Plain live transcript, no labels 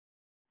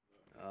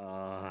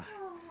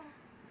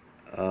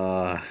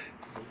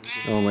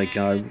my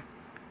god.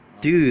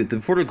 Dude, the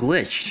portal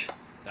glitched.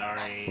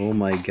 Sorry. Oh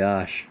my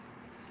gosh.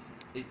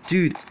 It's...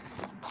 Dude.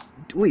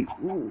 Wait.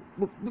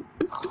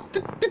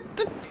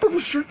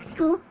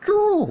 You're a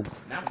girl.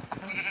 No.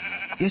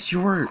 Yes,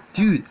 you are.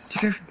 Dude,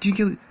 you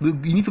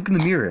need to look in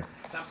the mirror.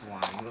 Stop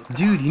lying.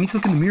 Dude, you need to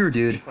look in the mirror,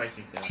 dude.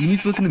 You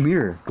need to look in the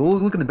mirror. Go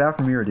look in the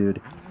bathroom mirror,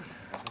 dude.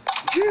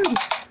 Dude,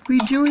 what are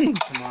you doing?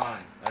 Come on.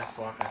 Let's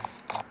walk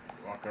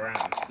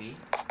around, see?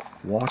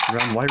 Walk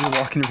around? Why are we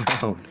walking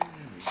around?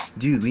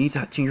 Dude, we need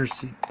to change our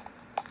seat.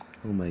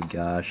 Oh my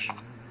gosh.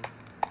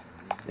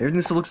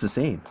 Everything still looks the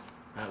same.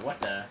 What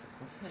the?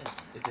 What's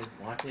this? Is it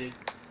wanted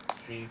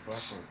stream for a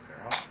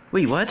girl?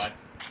 Wait, what?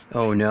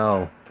 Oh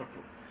no.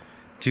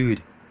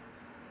 Dude.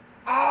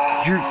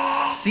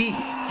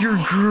 You're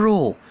a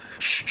girl.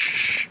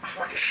 Shh.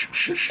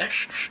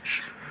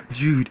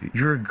 Dude,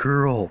 you're a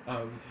girl.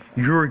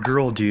 You're a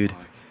girl, dude.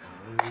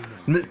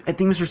 I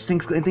think Mr.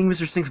 Sinks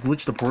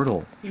glitched the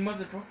portal. He must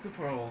have broke the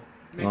portal.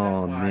 Maybe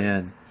Oh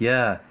man.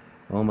 Yeah.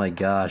 Oh my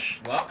gosh.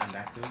 Well, I'm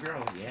back to the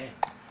girl, yay.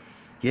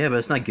 Yeah, but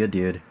it's not good,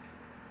 dude.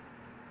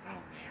 Oh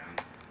man.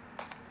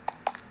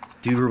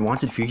 Dude, we're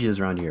wanted fugitives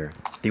around here.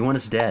 They want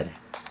us dead.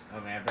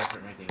 Oh man, I better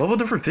put my thing. What about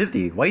different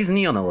 50? Why isn't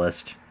he on the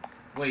list?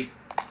 Wait,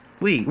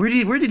 where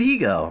did he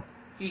go?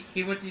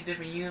 he went to a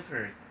different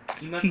universe.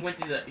 He must have went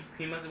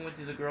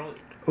to the girl.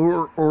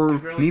 Or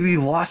maybe we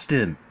lost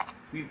him.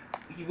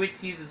 He went to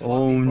see his Oh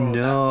portal,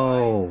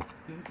 no.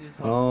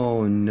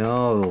 Oh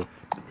No.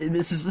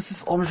 This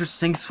is all Mr.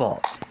 Sink's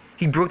fault.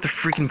 He broke the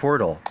freaking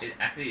portal.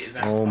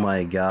 Oh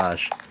my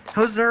gosh.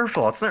 How's it our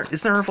fault?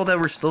 It's not our fault that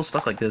we're still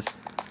stuck like this.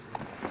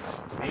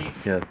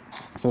 Yeah.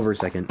 Hold for a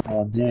second.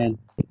 Oh man.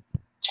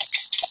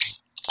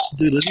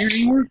 Do we live here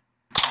anymore?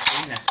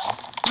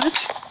 What?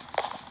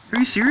 Are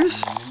you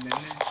serious?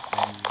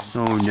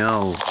 Oh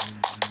no.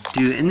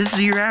 Dude, and this is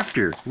the year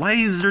after. Why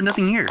is there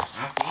nothing here?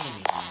 I don't see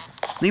anything here.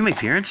 Maybe my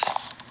parents? I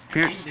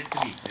think this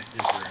could be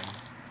sister's room.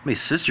 My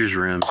sister's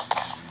room.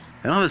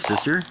 I don't have a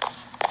sister.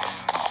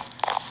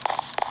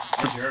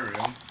 That's your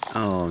room.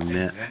 Oh man.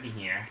 There's nothing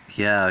here.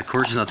 Yeah, of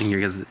course there's nothing here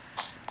because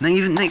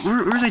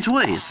where's my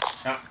toys?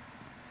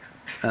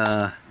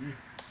 Oh.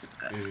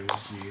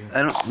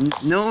 I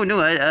don't. No.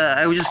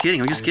 I was just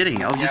kidding.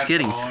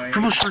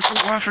 Purple shark,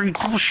 stop laughing.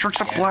 Purple shark,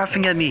 stop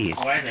laughing at me.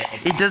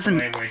 It doesn't.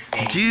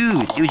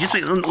 Dude, it was just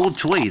my old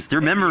toys.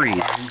 They're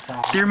memories.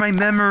 They're my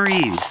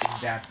memories.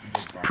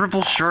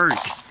 Purple shark.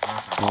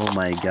 Oh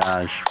my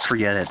gosh.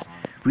 Forget it.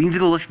 We need to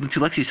go to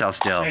Lexi's house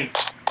now. Wait,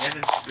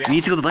 We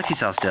need to go to Lexi's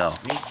house now.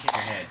 we need to change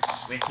our heads.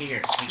 Wait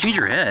here. Change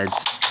your heads.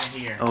 Right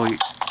here. Oh,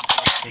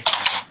 Take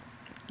that.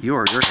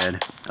 your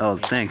head. Oh,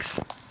 thanks.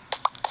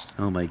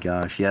 Oh my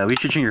gosh. Yeah, we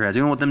should change your heads.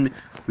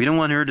 We don't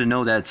want her to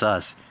know that it's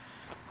us.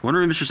 I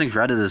wonder if Mr. Sinks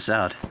ratted this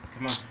out.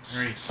 Come on,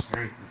 hurry,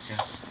 let's go.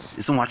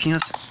 Is someone watching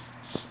us?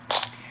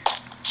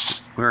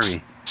 Where are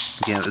we?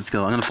 Okay, let's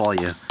go. I'm gonna follow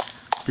you.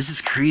 This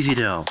is crazy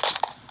though.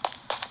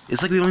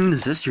 It's like we don't even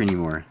exist here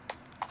anymore.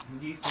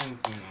 These things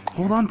going on here.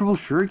 Hold on, Purple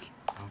Shark.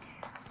 Okay.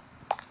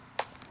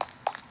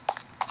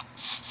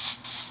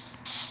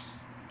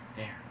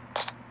 There.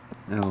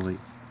 Oh wait.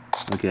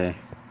 Okay.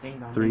 Ding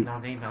dong, 3, ding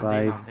dong, ding dong, 5.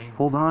 ding dong, ding dong.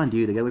 Hold on,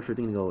 dude. I gotta wait for the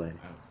thing to go away.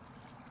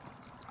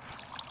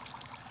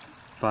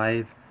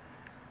 5,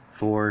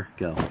 4,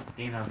 go.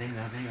 Ding dong, ding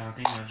dong, ding dong,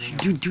 ding dong, ding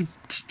dong. Dude,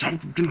 stop!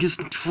 I'm gonna get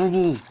in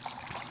trouble.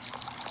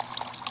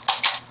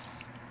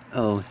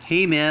 Oh,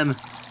 hey, ma'am.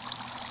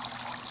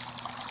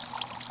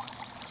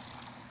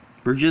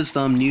 We're just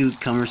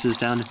newcomers to this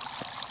town.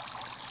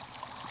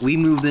 We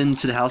moved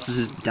into the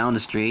houses down the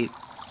street.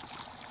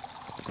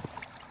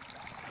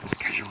 This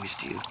guy's always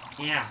do.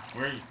 Yeah,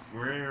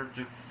 we're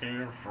just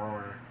here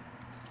for.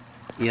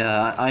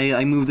 Yeah,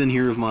 I moved in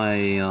here with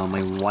my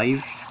my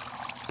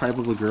wife,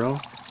 probably girl.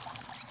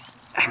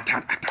 Act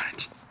on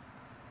it.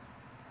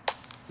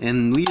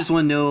 And we just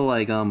want to know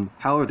like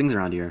how are things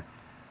around here?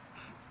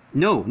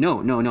 No.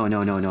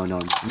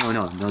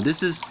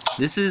 This is her.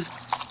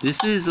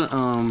 This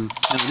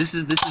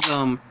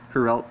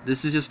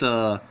is just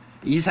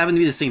you just happen to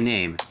be the same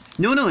name.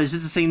 No, it's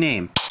just the same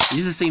name. It's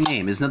just the same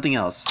name. It's nothing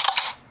else.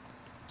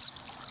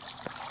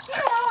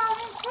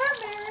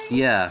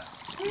 Yeah.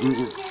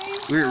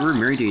 We're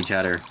married to each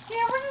other.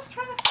 Yeah, we're just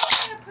trying to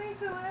find a place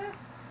to live.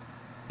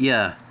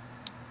 Yeah.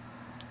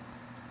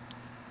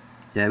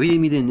 Yeah, we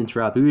didn't mean to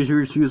interrupt. We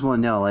just want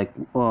to know, like,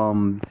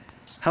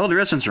 how are the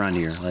restaurants around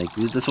here? Like,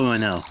 that's what we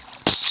want to know.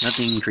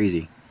 Nothing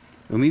crazy.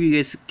 Or maybe you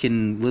guys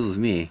can live with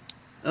me.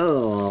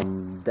 Oh,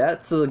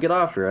 that's a good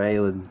offer.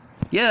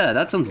 Yeah,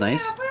 that sounds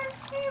nice. Yeah,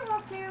 we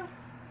love you.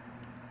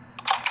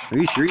 Are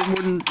you sure you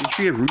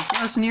have rooms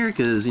for us in here?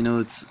 Because, you know,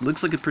 it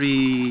looks like a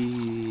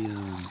pretty...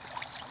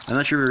 I'm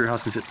not sure your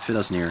house can fit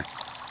us in here.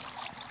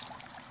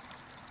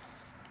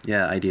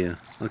 Yeah, I do.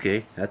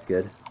 Okay, that's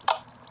good.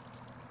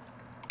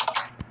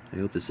 I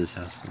hope this is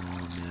house. Oh,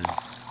 man.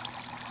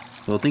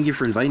 Well, thank you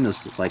for inviting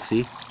us,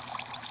 Lexi.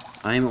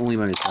 I am only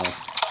by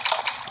myself.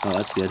 Oh,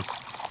 that's good.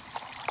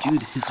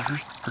 Dude,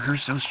 her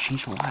hairstyle's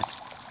changed a lot.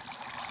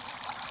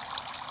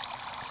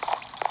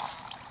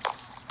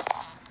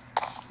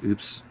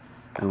 Oops.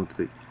 I don't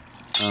think...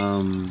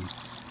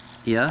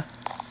 Yeah?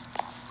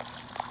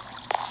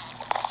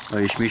 Oh,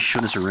 maybe she's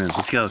showing us her room.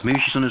 Let's go. Maybe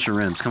she's showing us her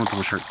rooms. Come on,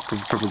 purple shark.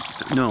 Purple.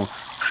 No.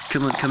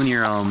 Come in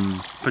here,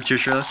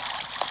 Patricia.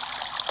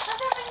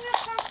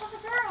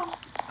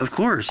 Of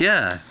course,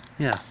 yeah.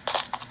 Yeah.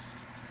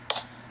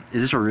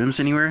 Is this our rooms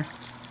anywhere?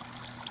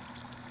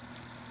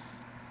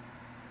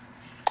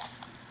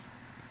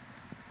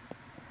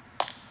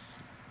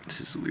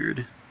 This is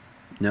weird.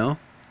 No?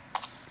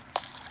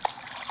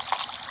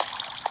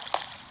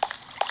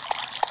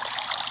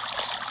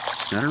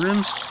 It's not our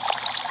rooms?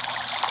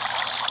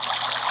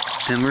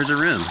 Then where's the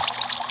room?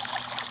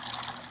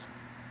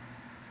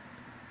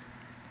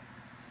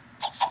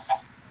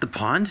 The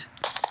pond?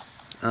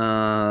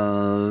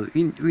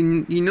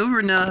 You know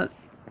we're not.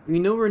 You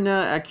know we're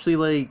not actually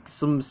like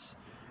some.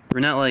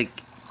 We're not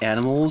like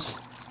animals.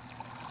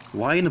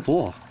 Why in the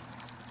pool?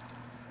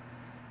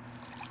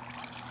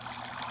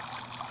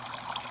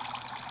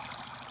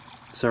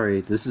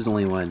 Sorry, this is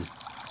only one.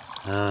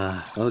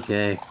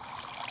 Okay.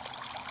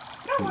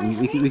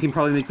 We can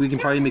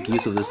probably make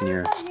use of this in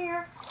here.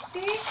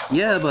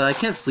 Yeah, but I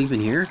can't sleep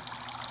in here.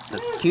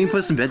 Can we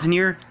put some beds in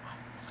here?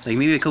 Like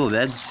maybe a couple of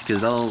beds,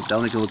 because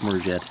that'll make it look more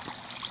legit.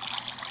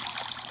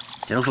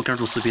 I don't feel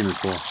comfortable sleeping in this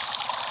pool.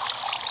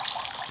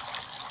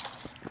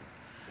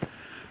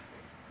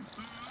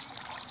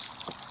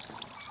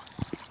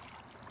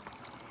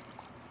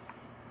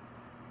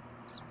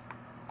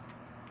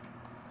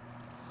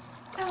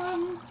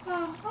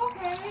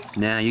 Okay.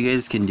 Nah, you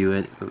guys can do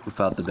it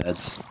without the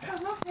beds.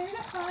 Okay,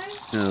 that's fine.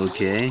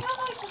 Okay.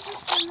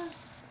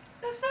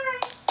 So sorry.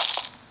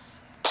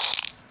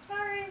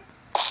 Sorry.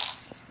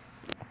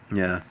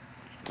 Yeah.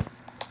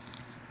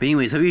 But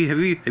anyways, have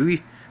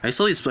you? I've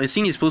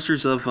seen these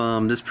posters of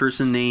this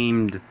person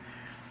named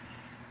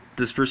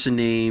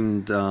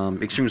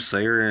X-treme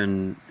Slayer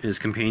and his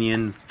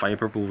companion Fire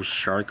Purple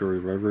Shark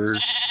or whatever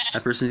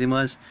that person's name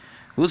was.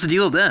 What's the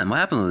deal with them? What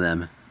happened to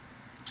them?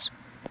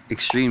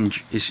 Extreme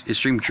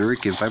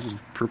Jerk and Fire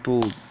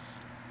Purple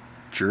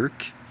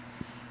Jerk.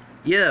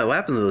 Yeah, what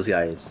happened to those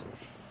guys?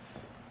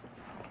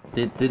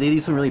 Did they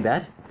do something really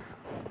bad?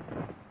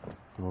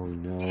 Oh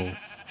no,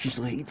 she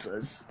still hates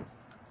us.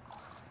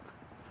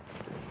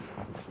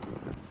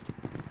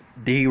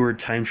 They were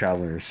time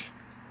travelers.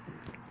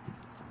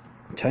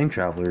 Time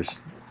travelers.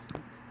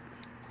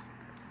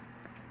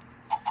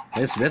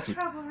 That's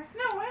Travelers,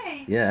 no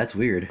way. yeah, that's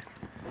weird.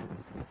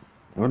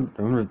 I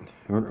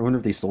wonder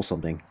if they stole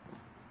something.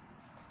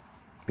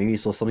 Maybe they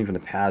stole something from the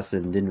past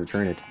and didn't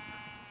return it.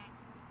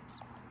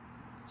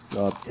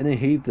 Stop. And I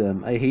hate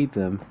them. I hate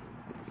them.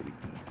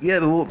 Yeah,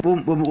 but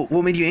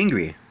what made you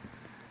angry?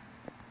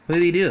 What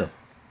did they do?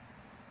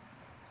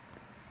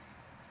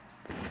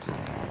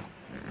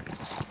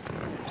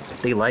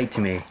 They lied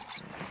to me.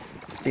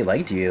 They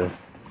lied to you.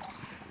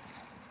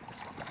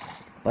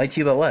 Lied to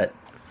you about what?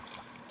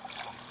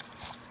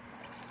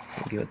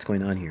 Okay, what's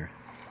going on here?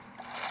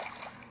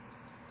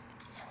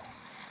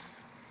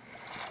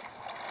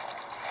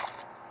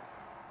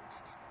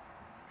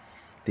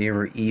 They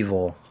were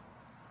evil.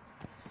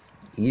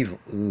 Evil.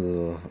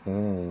 Ooh.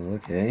 Oh,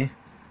 okay.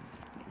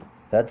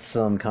 That's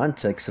some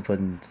context to put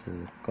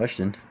into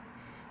question.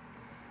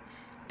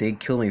 They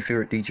killed my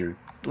favorite teacher.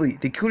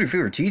 Wait, they killed your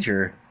favorite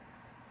teacher?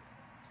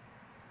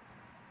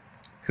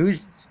 Who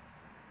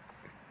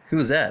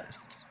was that?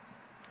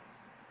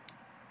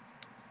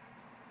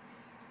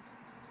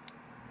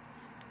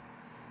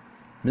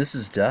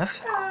 Mrs.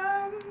 Duff?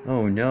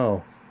 Oh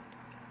no.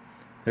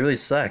 That really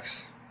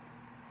sucks.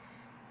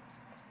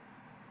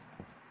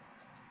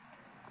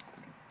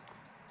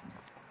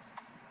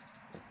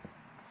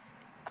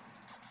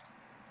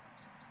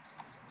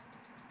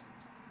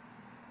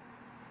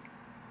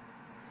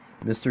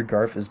 Mr.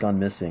 Garf has gone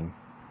missing.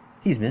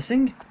 He's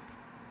missing?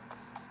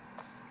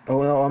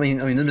 Oh no, I mean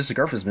Mr.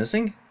 Garf is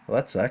missing? Well,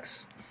 that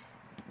sucks.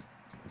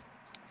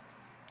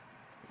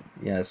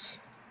 Yes.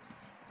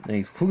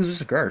 Hey,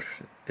 who's Mr.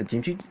 Garf? A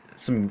team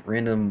some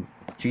random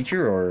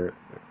teacher, or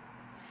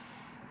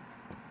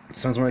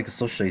sounds more like a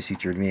social studies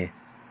teacher to me.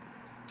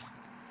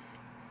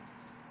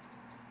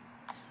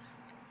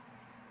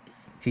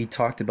 He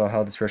talked about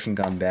how this Russian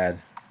gone bad.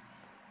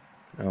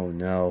 Oh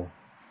no.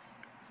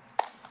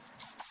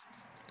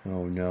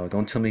 Oh no,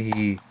 don't tell me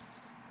he...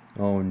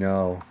 Oh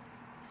no.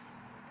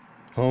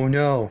 Oh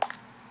no.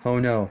 Oh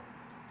no.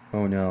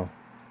 Oh no.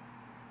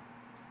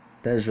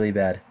 That is really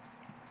bad.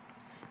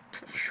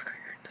 Sugar,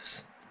 you're in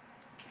this.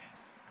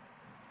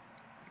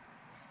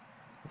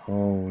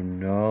 Oh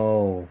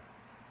no.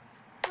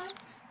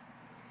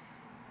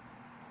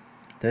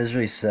 That is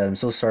really sad. I'm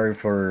so sorry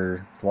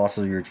for the loss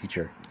of your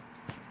teacher.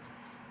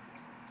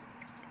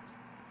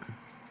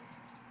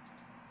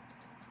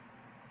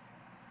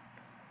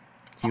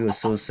 He was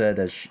so sad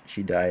that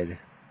she died.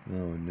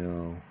 Oh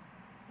no.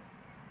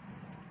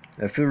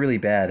 I feel really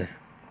bad.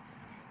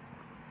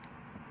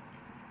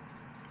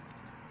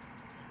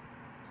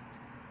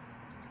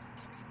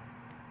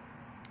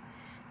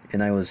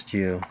 And I was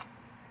too.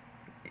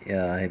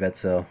 Yeah, I bet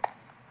so.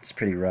 It's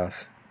pretty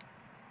rough.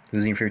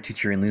 Losing your favorite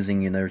teacher and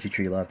losing another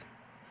teacher you loved.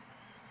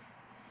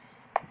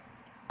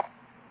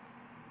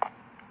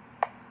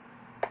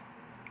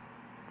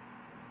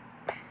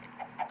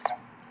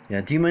 Yeah.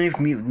 Do you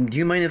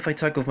mind if I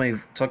talk with my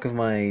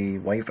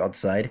wife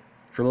outside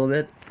for a little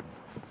bit?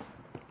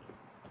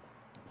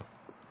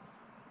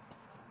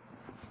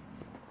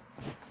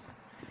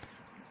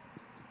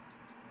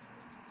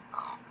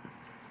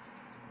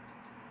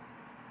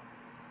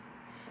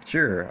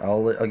 Sure.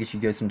 I'll get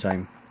you guys some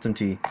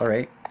tea. All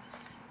right.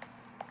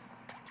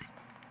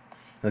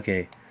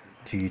 Okay,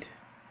 dude,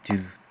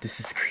 this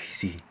is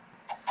crazy.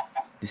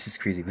 This is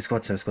crazy. Let's go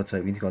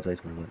outside. We need to go outside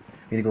tomorrow.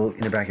 We need to go in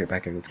the backyard.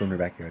 Let's go in the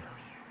backyard.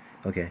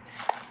 Okay.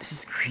 This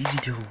is crazy,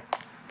 dude.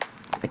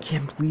 I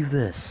can't believe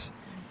this.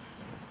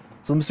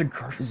 So Mr.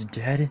 Garf is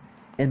dead,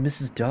 and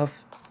Mrs.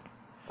 Duff.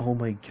 Oh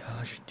my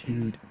gosh,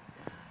 dude.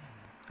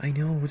 I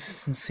know, this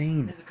is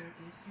insane. Mr. Garf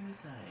did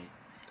suicide.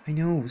 I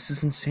know, this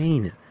is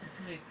insane.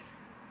 It's like,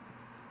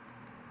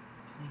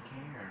 doesn't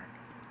care.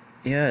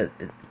 Yeah,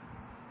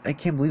 I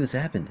can't believe this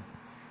happened.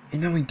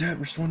 And not only that,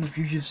 we're still on the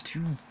fugitives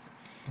too.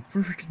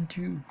 What are we gonna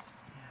do?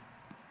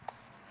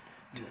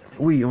 Yeah.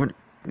 Wait,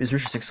 is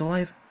Richard Six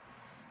alive?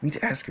 We need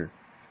to ask her.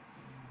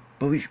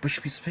 But we should be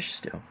suspicious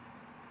still.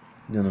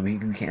 No, we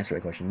can't answer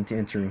that question. We need to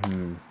answer,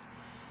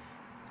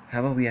 How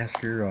about we ask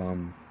her,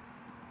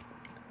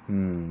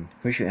 who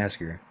should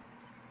ask her?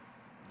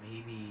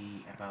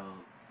 Maybe about...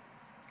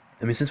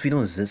 I mean, since we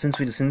were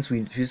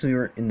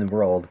in the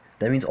world,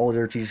 that means all the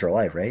other teachers are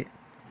alive, right?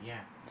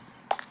 Yeah.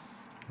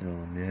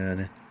 Oh,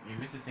 man. I mean,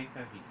 Mr. Sinks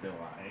might be still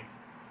alive.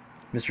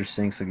 Mr.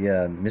 Sinks,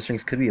 yeah, Mr.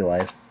 Sinks could be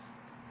alive.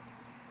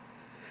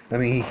 I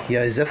mean,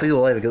 yeah, he's definitely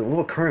alive. What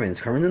about Carmen? Is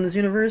Carmen in this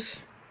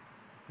universe?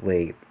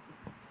 Wait.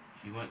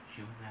 She wasn't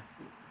at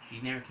school. She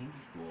never came to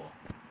school.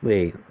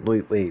 Wait,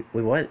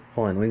 what?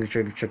 Hold on, let me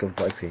check with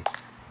Lexi.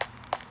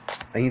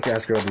 I need to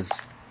ask her about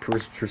this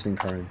person,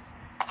 Carmen.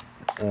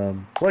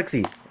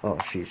 Lexi! Oh,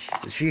 is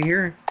she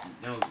here?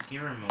 No,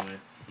 give her a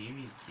moment.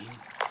 She's...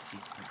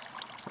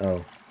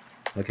 Oh,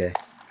 okay.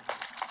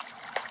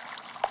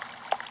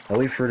 I'll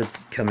wait for her to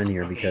come in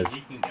here because... Okay,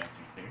 you can go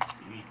upstairs.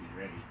 Maybe she's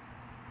ready.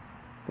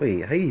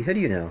 Wait, how do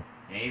you know?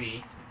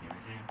 Maybe.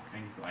 I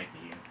just lie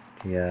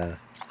to you. Yeah.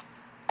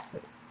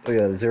 Oh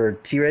yeah, is there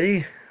tea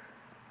ready?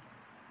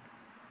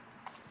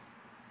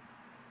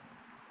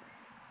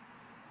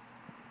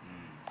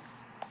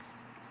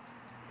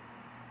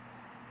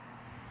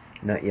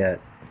 Not yet.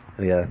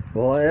 Oh yeah.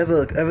 Well, I have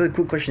a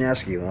quick question to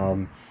ask you.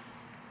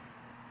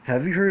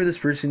 Have you heard of this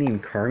person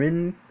named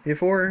Carmen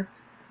before?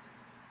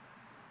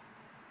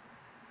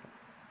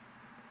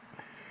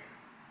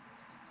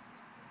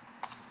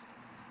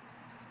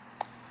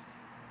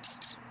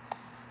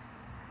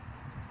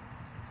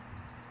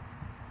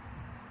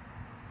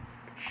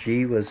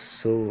 She was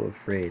so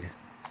afraid.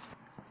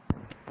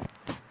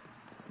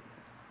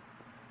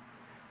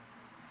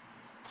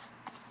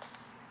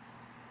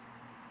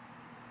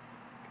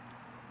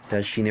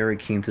 That she never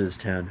came to this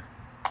town.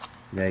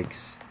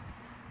 Yikes.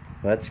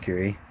 Well, that's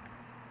scary.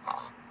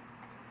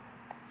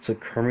 So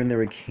Carmen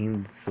never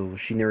came, so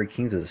she never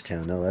came to this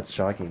town. No, that's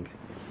shocking.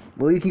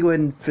 Well, you can go ahead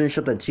and finish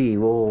up that tea.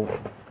 We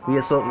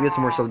have some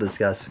more stuff to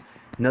discuss.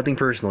 Nothing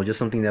personal, just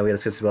something that we had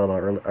to discuss about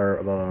our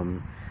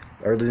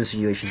living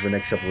situation for the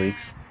next couple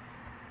weeks.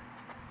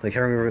 Like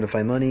how we were gonna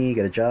find money,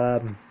 get a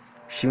job.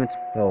 She went.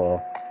 Oh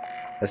well,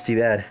 that's too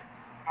bad.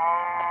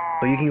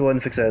 But you can go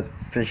ahead and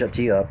finish that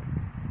tea up.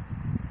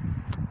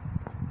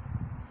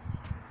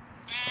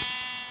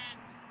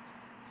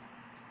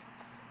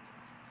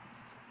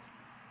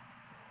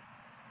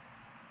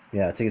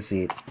 Yeah, take a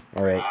seat.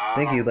 All right,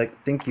 thank you,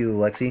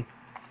 Lexi.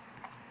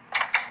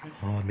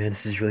 Oh man,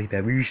 this is really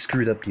bad. We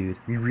screwed up, dude.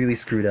 We really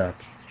screwed up.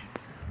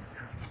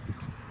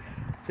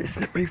 It's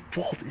not my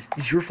fault.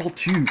 It's your fault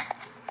too.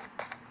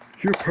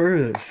 You're a part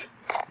of this.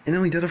 And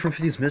then we did it from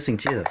 50's missing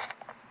too.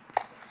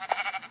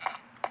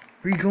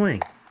 Where are you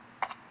going?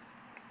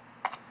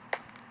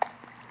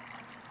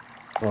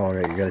 Oh,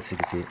 alright, you gotta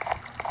take a seat.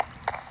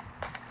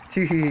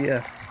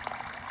 Yeah.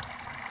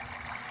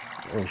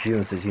 Oh, she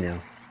wants to tea now.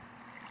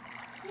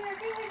 Yeah, I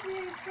think we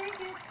can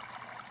drink it.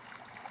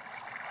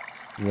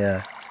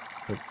 Yeah.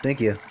 Oh,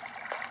 thank you.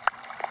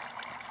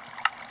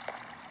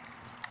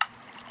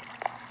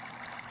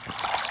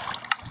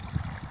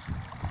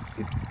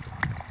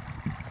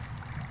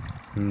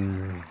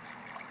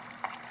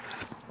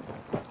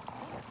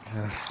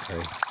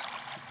 Sorry.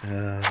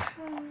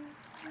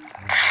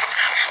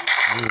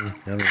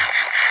 Yummy.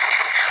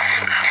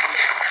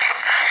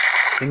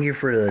 Thank you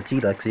for the tea,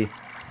 Lexi.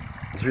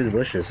 It's really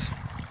delicious.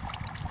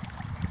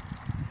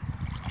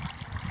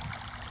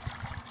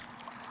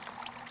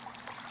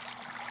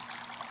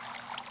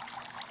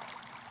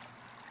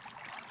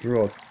 You're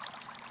all...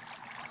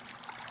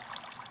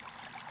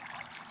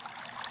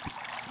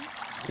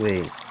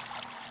 Wait.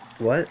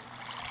 What?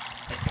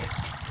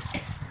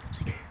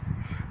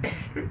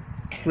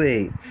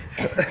 Wait.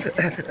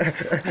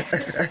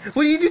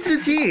 What do you do to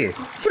the tea?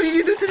 What did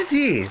you do to the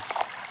tea?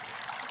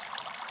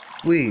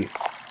 Wait.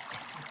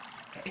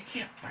 I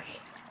can't breathe.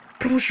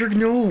 Purple Shark,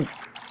 no!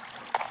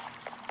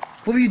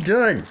 What have you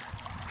done?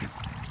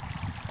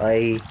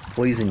 I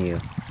poison you.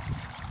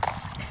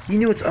 You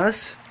knew it's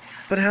us?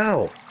 But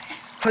how?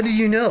 How did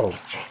you know?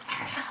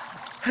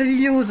 How did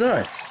you know it was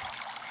us?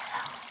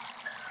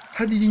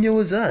 How did you know it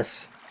was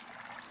us?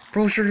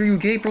 Purple shirt, are you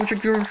gay? Purple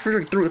shirt,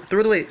 throw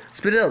it away.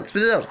 Spit it out,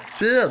 spit it out,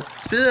 spit it out,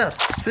 spit it out,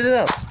 spit it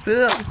out, spit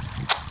it out.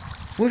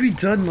 What have you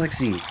done,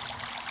 Lexi?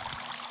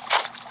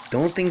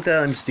 Don't think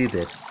that I'm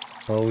stupid.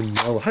 Oh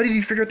no, how did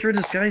you figure out through the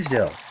disguise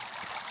though?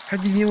 How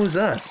did you know it was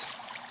us?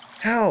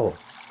 How?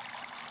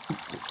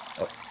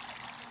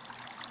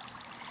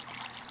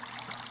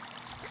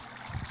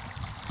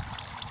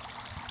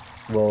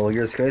 Well,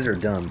 your disguises are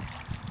dumb.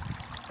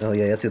 Oh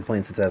yeah, that's the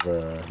point since I have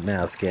a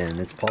mask, and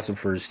it's possible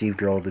for Steve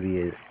girl to be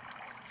a...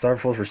 It's not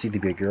for Steve to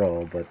be a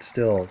girl, but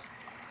still...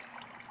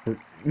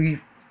 We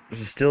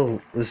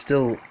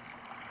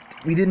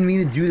didn't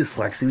mean to do this,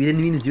 Lexi. We didn't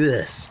mean to do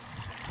this.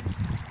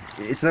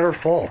 It's not our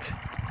fault.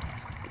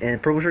 And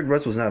Purple Shirt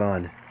Russ was not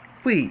on.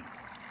 Wait,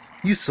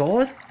 you saw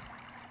it?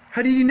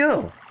 How did you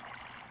know?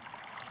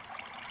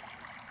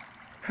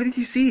 How did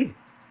you see?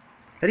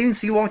 I didn't even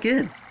see you walk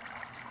in.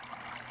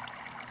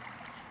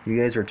 You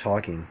guys are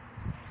talking.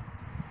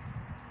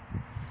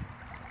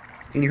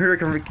 And you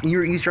heard you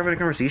were eavesdropping a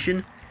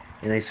conversation,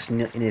 and I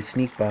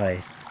sneak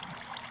by.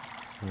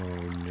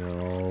 Oh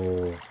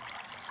no,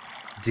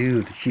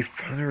 dude! She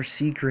found our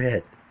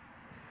secret.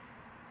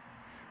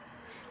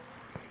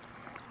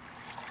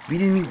 We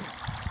didn't even...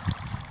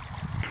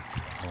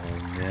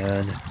 Oh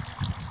man,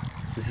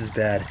 this is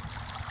bad.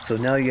 So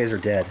now you guys are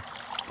dead.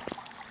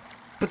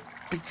 But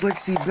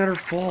Lexi, it's not her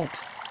fault.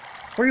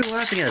 Why are you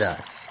laughing at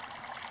us?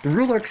 The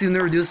real Lexi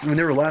would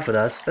never laugh at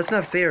us. That's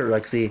not fair,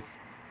 Lexi.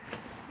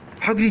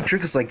 How could you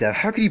trick us like that?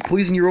 How could you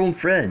poison your own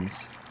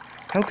friends?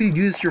 How could you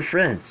do this to your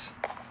friends?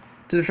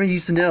 To the friends you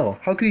used to know?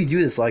 How could you do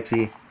this,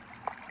 Lexi?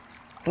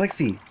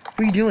 Lexi, what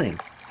are you doing?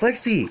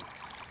 Lexi!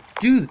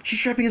 Dude,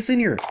 she's trapping us in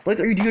here! Like,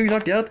 are you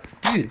knocked out?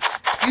 Dude!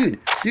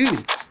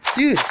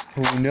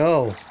 Oh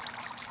no!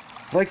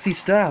 Lexi,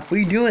 stop! What are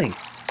you doing?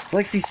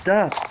 Lexi,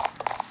 stop!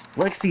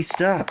 Lexi,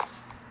 stop!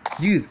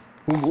 Dude,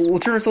 we'll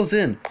turn ourselves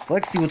in!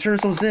 Lexi, we'll turn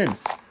ourselves in!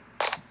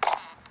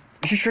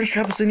 She's trying to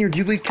trap us in here,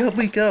 dude! Wake up!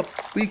 Wake up!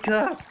 Wake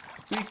up!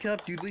 Wake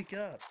up, dude! Wake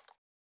up!